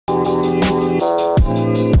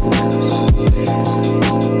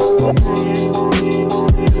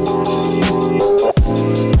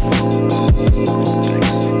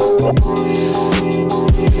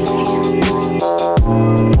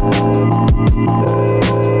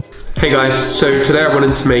Hey guys, so today I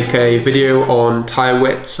wanted to make a video on tyre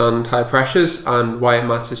widths and tyre pressures and why it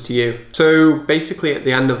matters to you. So basically at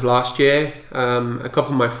the end of last year, a couple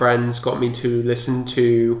of my friends got me to listen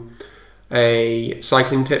to a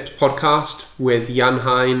cycling tips podcast with Jan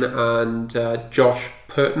Hein and Josh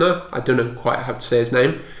Pertner. I don't know quite how to say his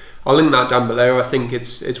name. I'll link that down below. I think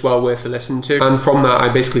it's well worth a listen to. And from that I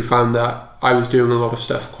basically found that I was doing a lot of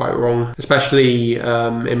stuff quite wrong, especially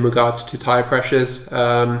in regards to tyre pressures.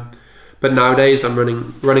 But nowadays I'm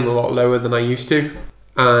running a lot lower than I used to.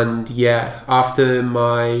 And yeah, after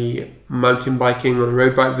my mountain biking on a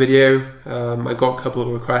road bike video, I got a couple of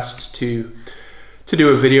requests to do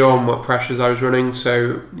a video on what pressures I was running.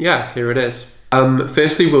 So yeah, here it is.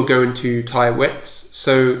 Firstly, we'll go into tyre widths.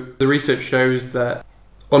 So the research shows that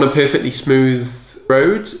on a perfectly smooth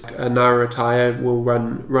road, a narrower tyre will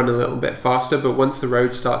run a little bit faster, but once the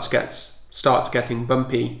road starts getting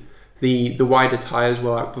bumpy, the wider tyres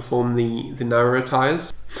will outperform the narrower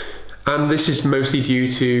tyres. And this is mostly due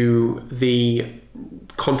to the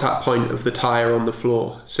contact point of the tyre on the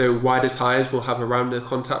floor. So wider tyres will have a rounder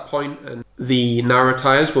contact point and the narrower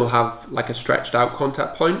tyres will have like a stretched out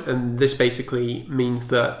contact point, and this basically means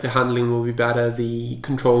that the handling will be better, the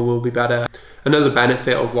control will be better. Another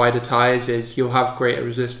benefit of wider tyres is you'll have greater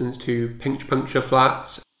resistance to pinch puncture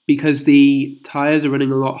flats. Because the tyres are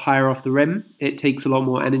running a lot higher off the rim, it takes a lot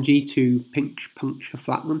more energy to pinch puncture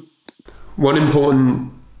flat them. One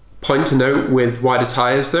important point to note with wider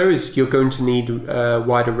tyres though is you're going to need a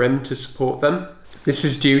wider rim to support them. This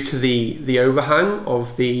is due to the overhang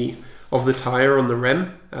of the tyre on the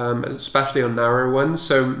rim, especially on narrow ones.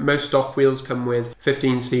 So most stock wheels come with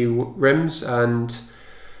 15C rims and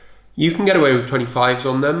you can get away with 25s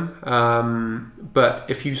on them, but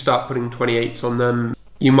if you start putting 28s on them,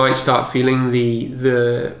 you might start feeling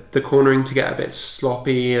the cornering to get a bit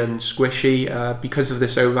sloppy and squishy because of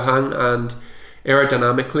this overhang, and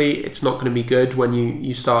aerodynamically it's not going to be good when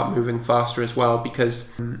you start moving faster as well, because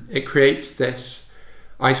it creates this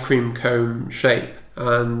ice cream cone shape,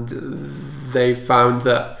 and they found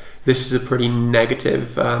that this is a pretty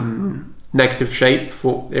negative shape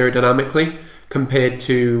for aerodynamically compared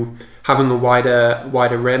to having a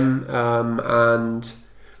wider rim and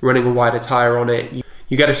running a wider tyre on it.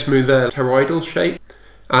 You get a smoother toroidal shape,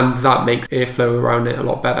 and that makes airflow around it a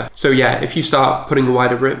lot better. So yeah, if you start putting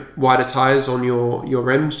wider tyres on your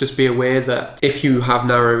rims, just be aware that if you have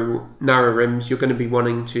narrow rims, you're going to be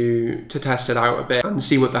wanting to test it out a bit and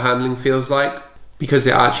see what the handling feels like, because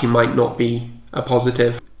it actually might not be a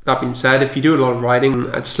positive. That being said, if you do a lot of riding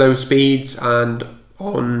at slow speeds and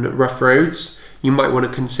on rough roads, you might want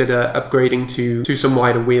to consider upgrading to some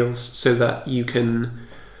wider wheels so that you can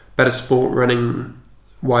better support running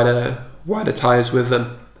wider tyres with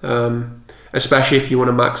them, especially if you want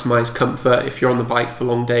to maximize comfort. If you're on the bike for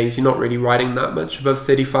long days, you're not really riding that much above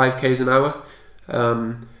 35 k's an hour,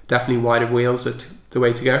 definitely wider wheels are the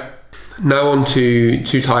way to go. Now on to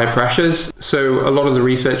tyre pressures. So a lot of the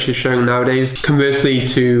research is showing nowadays, conversely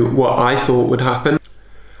to what I thought would happen,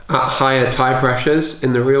 at higher tyre pressures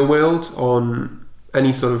in the real world on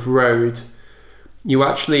any sort of road, you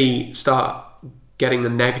actually start getting a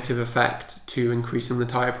negative effect to increasing the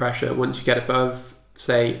tyre pressure once you get above,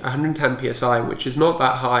 say, 110 psi, which is not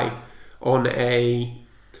that high on a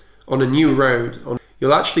new road.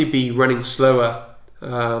 You'll actually be running slower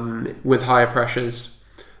with higher pressures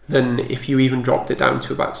than if you even dropped it down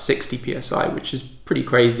to about 60 psi, which is pretty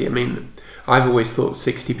crazy. I mean, I've always thought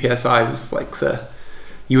 60 psi was like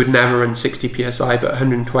you would never run 60 psi, but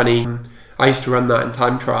 120. I used to run that in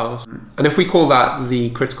time trials. And if we call that the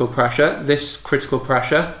critical pressure, this critical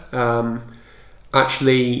pressure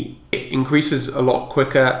actually increases a lot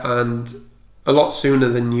quicker and a lot sooner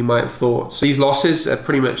than you might have thought. So these losses are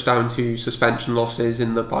pretty much down to suspension losses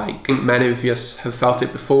in the bike. I think many of us have felt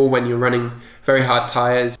it before when you're running very hard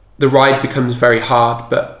tyres. The ride becomes very hard,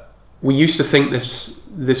 but we used to think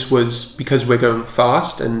this was because we're going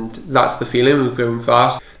fast, and that's the feeling, we're going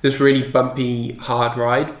fast. This really bumpy, hard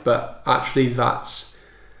ride, but actually that's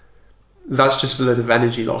just a lot of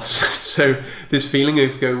energy loss. So this feeling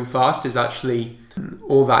of going fast is actually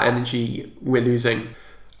all that energy we're losing.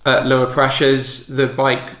 At lower pressures, the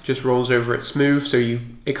bike just rolls over it smooth, so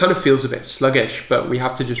it kind of feels a bit sluggish, but we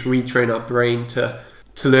have to just retrain our brain to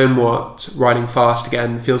learn what riding fast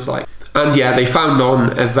again feels like. And yeah, they found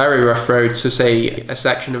on a very rough road, so say a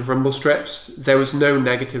section of rumble strips, there was no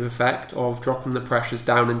negative effect of dropping the pressures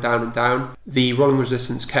down and down and down. The rolling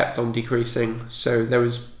resistance kept on decreasing, so there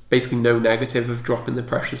was basically no negative of dropping the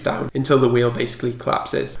pressures down until the wheel basically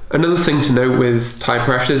collapses. Another thing to note with tyre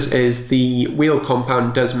pressures is the wheel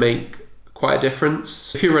compound does make quite a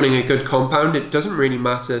difference. If you're running a good compound, it doesn't really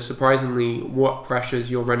matter, surprisingly, what pressures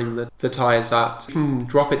you're running the tyres at. You can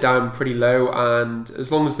drop it down pretty low, and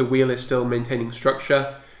as long as the wheel is still maintaining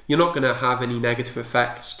structure, you're not going to have any negative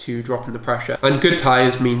effects to dropping the pressure. And good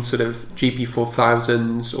tyres mean sort of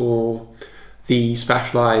GP4000s or the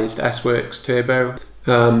specialised S-Works Turbo.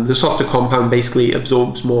 The softer compound basically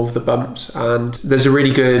absorbs more of the bumps, and there's a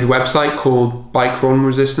really good website called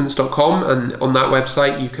bikerollingresistance.com, and on that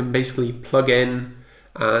website you can basically plug in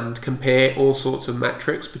and compare all sorts of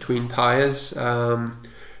metrics between tyres.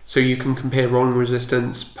 So you can compare rolling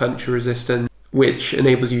resistance, puncture resistance, which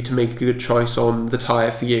enables you to make a good choice on the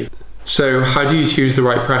tyre for you. So how do you choose the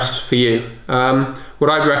right pressures for you? What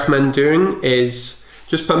I'd recommend doing is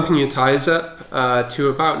just pumping your tyres up to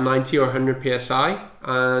about 90 or 100 psi,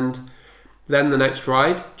 and then the next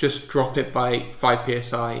ride just drop it by 5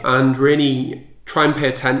 psi, and really try and pay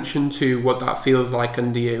attention to what that feels like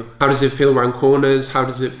under you. How does it feel around corners? How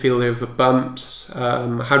does it feel over bumps?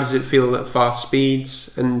 How does it feel at fast speeds?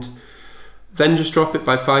 And then just drop it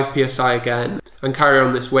by 5 psi again, and carry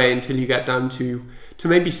on this way until you get down to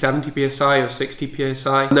maybe 70 psi or 60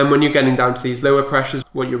 psi. And then when you're getting down to these lower pressures,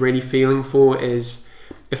 what you're really feeling for is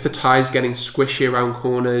if the tyre's getting squishy around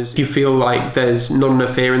corners, you feel like there's not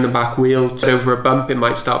enough air in the back wheel, over a bump it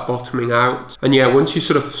might start bottoming out. And yeah, once you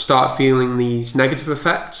sort of start feeling these negative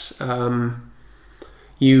effects,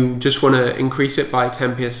 you just want to increase it by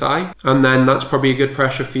 10 psi, and then that's probably a good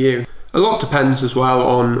pressure for you. A lot depends as well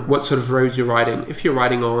on what sort of roads you're riding. If you're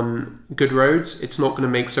riding on good roads, it's not going to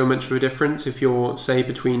make so much of a difference if you're, say,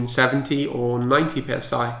 between 70 or 90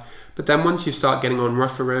 psi. But then once you start getting on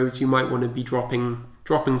rougher roads, you might want to be dropping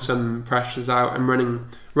some pressures out and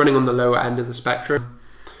running on the lower end of the spectrum.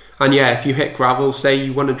 And yeah, if you hit gravel, say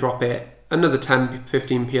you want to drop it another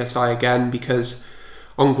 10-15 psi again, because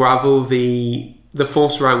on gravel the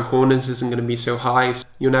force around corners isn't going to be so high, so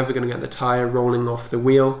you're never going to get the tyre rolling off the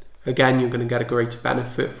wheel. Again, you're going to get a greater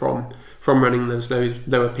benefit from running those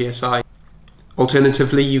lower psi.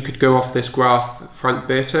 Alternatively, you could go off this graph Frank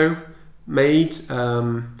Berto made,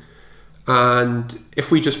 and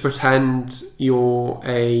if we just pretend you're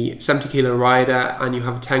a 70 kilo rider and you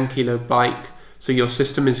have a 10 kilo bike, so your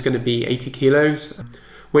system is going to be 80 kilos,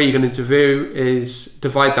 what you're going to do is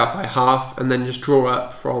divide that by half and then just draw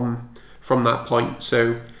up from that point.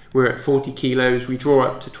 So we're at 40 kilos, we draw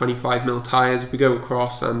up to 25mm tyres, we go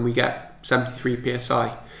across and we get 73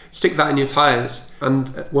 psi. Stick that in your tyres,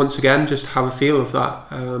 and once again just have a feel of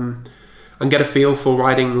that, and get a feel for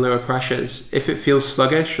riding lower pressures. If it feels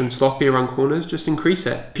sluggish and sloppy around corners, just increase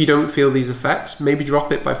it. If you don't feel these effects, maybe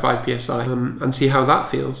drop it by 5 psi and see how that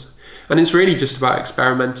feels. And it's really just about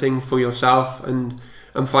experimenting for yourself and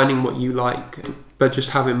finding what you like. But just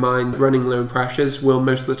have in mind, running low pressures will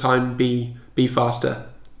most of the time be faster.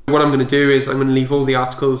 What I'm going to do is I'm going to leave all the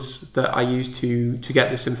articles that I use to get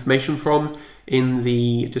this information from in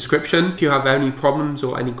the description. If you have any problems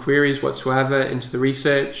or any queries whatsoever into the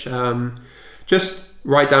research, just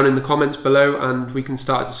write down in the comments below and we can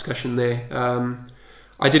start a discussion there.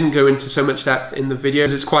 I didn't go into so much depth in the video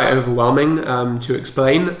because it's quite overwhelming to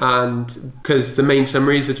explain, and because the main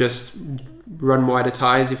summaries are just run wider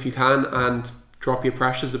tyres if you can and drop your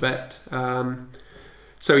pressures a bit.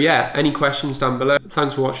 So yeah, any questions down below.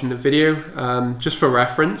 Thanks for watching the video. Just for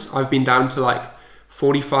reference, I've been down to like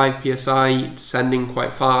 45 psi, descending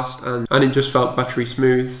quite fast, and it just felt buttery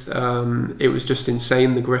smooth. It was just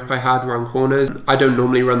insane, the grip I had around corners. I don't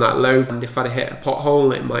normally run that low, and if I'd hit a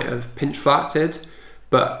pothole it might have pinch flatted,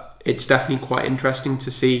 but it's definitely quite interesting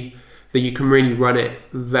to see that you can really run it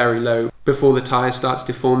very low before the tyre starts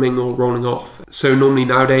deforming or rolling off. So normally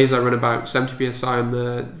nowadays I run about 70 psi on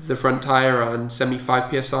the front tyre and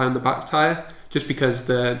 75 psi on the back tyre, just because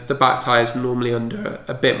the back tyre is normally under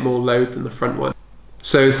a bit more load than the front one.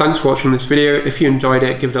 So thanks for watching this video. If you enjoyed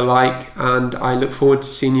it, give it a like, and I look forward to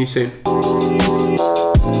seeing you soon.